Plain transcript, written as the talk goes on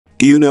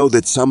Do you know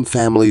that some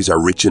families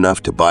are rich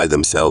enough to buy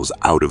themselves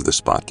out of the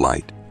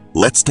spotlight?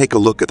 Let's take a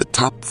look at the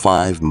top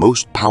 5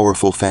 most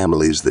powerful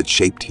families that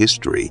shaped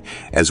history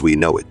as we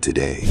know it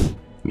today.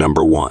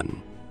 Number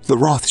 1. The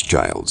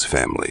Rothschilds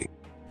family.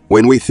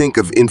 When we think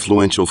of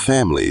influential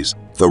families,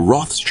 the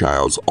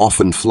Rothschilds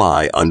often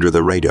fly under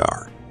the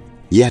radar.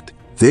 Yet,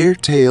 their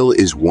tale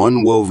is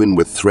one woven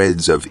with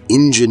threads of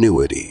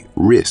ingenuity,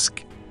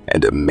 risk,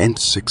 and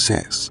immense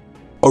success.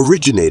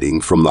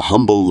 Originating from the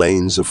humble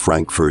lanes of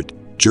Frankfurt,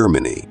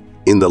 Germany,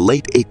 in the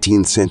late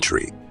 18th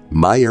century,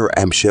 Meyer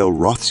Amschel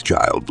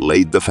Rothschild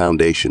laid the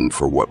foundation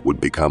for what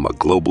would become a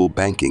global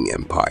banking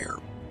empire.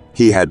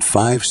 He had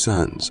 5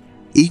 sons,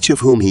 each of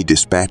whom he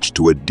dispatched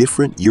to a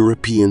different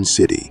European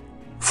city: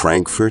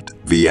 Frankfurt,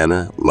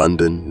 Vienna,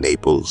 London,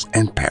 Naples,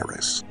 and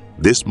Paris.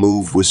 This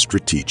move was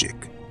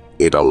strategic.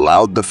 It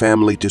allowed the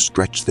family to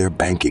stretch their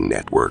banking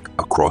network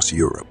across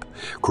Europe,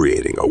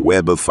 creating a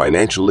web of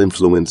financial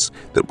influence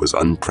that was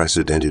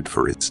unprecedented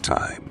for its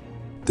time.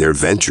 Their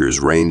ventures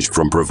ranged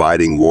from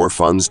providing war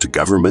funds to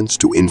governments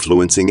to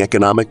influencing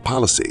economic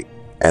policy,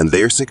 and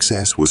their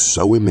success was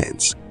so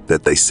immense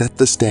that they set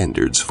the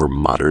standards for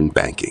modern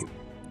banking.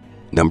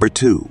 Number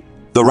 2.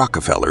 The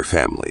Rockefeller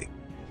family.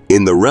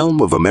 In the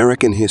realm of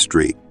American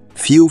history,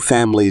 few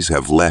families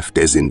have left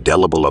as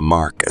indelible a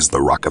mark as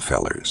the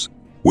Rockefellers.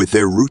 With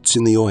their roots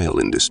in the oil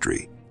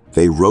industry,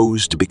 they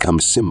rose to become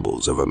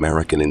symbols of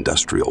American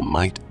industrial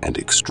might and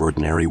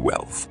extraordinary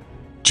wealth.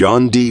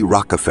 John D.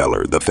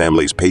 Rockefeller, the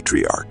family's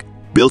patriarch,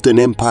 built an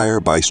empire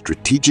by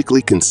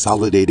strategically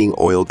consolidating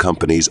oil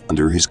companies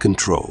under his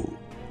control.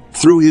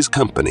 Through his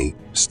company,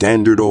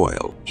 Standard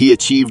Oil, he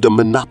achieved a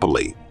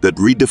monopoly that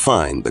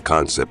redefined the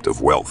concept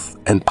of wealth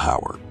and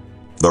power.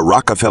 The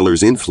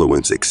Rockefellers'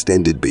 influence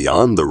extended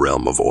beyond the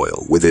realm of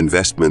oil, with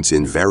investments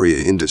in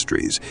various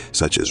industries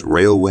such as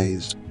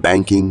railways,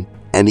 banking,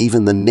 and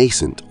even the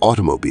nascent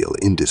automobile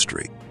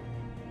industry.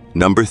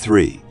 Number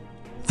 3.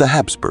 The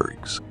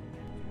Habsburgs.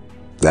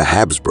 The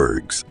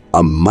Habsburgs,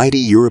 a mighty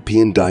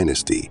European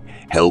dynasty,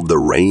 held the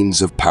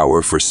reins of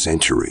power for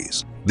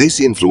centuries.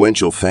 This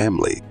influential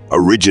family,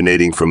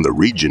 originating from the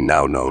region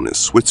now known as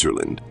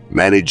Switzerland,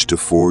 managed to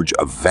forge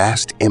a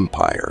vast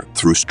empire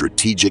through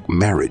strategic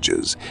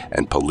marriages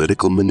and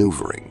political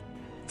maneuvering.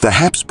 The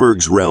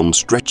Habsburgs' realm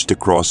stretched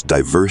across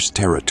diverse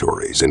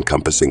territories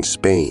encompassing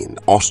Spain,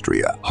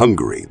 Austria,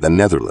 Hungary, the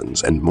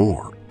Netherlands, and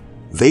more.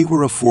 They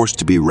were a force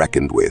to be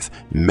reckoned with,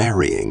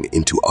 marrying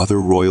into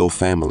other royal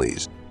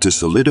families to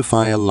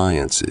solidify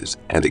alliances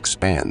and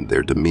expand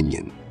their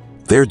dominion.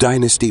 Their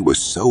dynasty was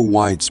so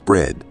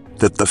widespread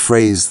that the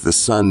phrase "the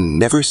sun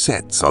never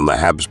sets" on the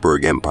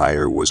Habsburg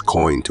Empire was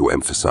coined to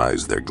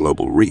emphasize their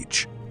global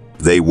reach.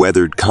 They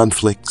weathered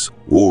conflicts,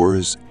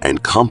 wars,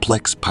 and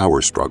complex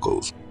power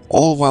struggles,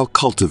 all while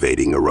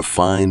cultivating a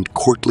refined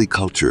courtly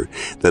culture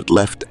that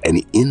left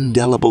an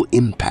indelible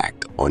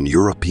impact on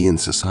European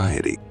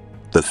society.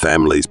 The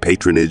family's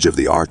patronage of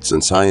the arts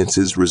and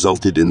sciences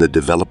resulted in the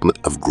development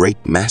of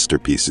great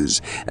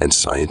masterpieces and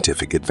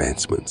scientific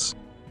advancements.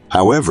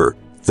 However,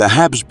 the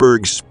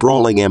Habsburg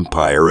sprawling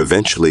empire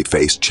eventually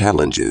faced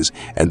challenges,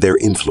 and their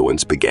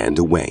influence began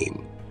to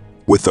wane.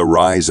 With the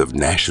rise of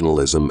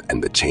nationalism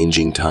and the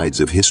changing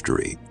tides of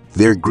history,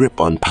 their grip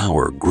on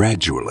power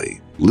gradually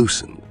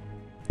loosened.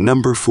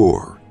 Number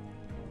 4.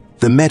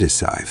 The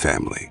Medici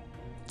family.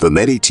 The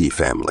Medici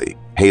family,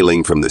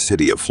 hailing from the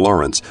city of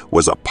Florence,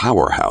 was a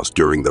powerhouse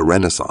during the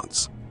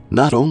Renaissance.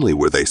 Not only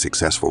were they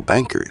successful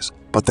bankers,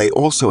 but they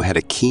also had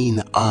a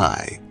keen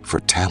eye for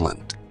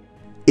talent.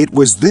 It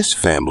was this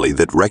family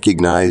that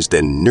recognized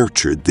and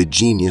nurtured the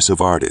genius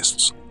of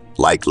artists,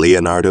 like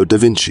Leonardo da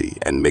Vinci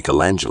and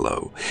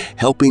Michelangelo,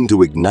 helping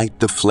to ignite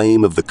the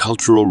flame of the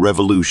cultural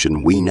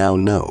revolution we now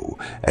know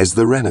as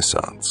the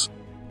Renaissance.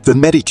 The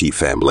Medici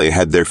family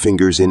had their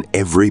fingers in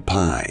every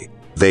pie.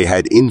 They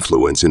had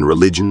influence in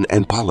religion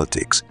and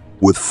politics,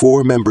 with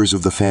 4 members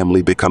of the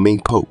family becoming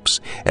popes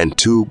and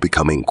 2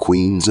 becoming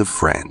queens of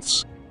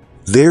France.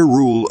 Their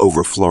rule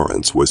over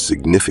Florence was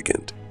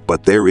significant,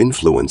 but their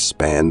influence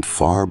spanned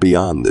far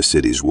beyond the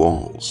city's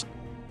walls.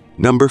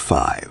 Number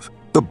 5.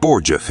 The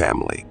Borgia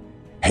family.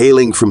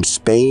 Hailing from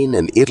Spain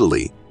and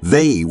Italy,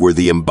 they were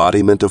the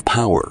embodiment of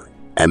power,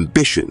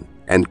 ambition,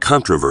 and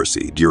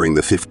controversy during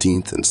the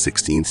 15th and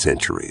 16th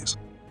centuries.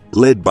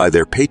 Led by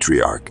their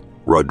patriarch,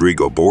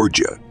 Rodrigo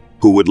Borgia,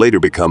 who would later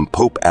become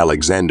Pope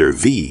Alexander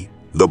V,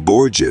 the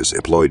Borgias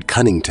employed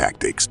cunning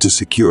tactics to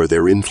secure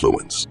their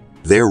influence.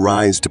 Their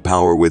rise to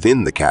power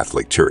within the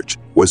Catholic Church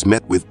was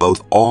met with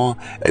both awe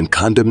and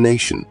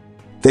condemnation.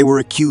 They were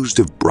accused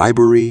of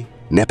bribery,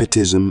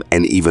 nepotism,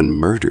 and even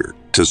murder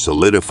to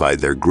solidify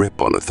their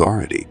grip on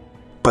authority.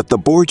 But the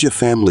Borgia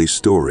family's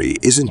story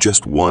isn't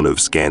just one of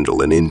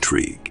scandal and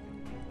intrigue.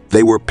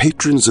 They were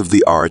patrons of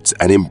the arts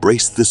and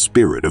embraced the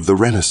spirit of the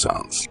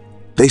Renaissance.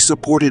 They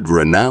supported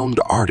renowned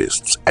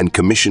artists and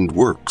commissioned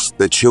works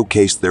that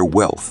showcased their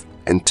wealth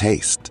and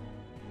taste.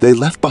 They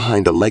left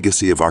behind a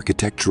legacy of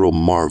architectural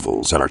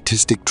marvels and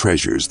artistic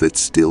treasures that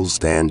still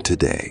stand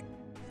today.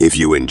 If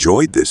you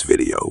enjoyed this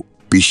video,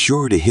 Be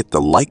sure to hit the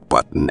like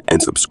button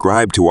and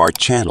subscribe to our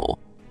channel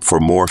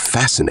for more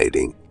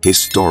fascinating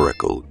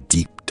historical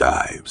deep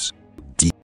dives.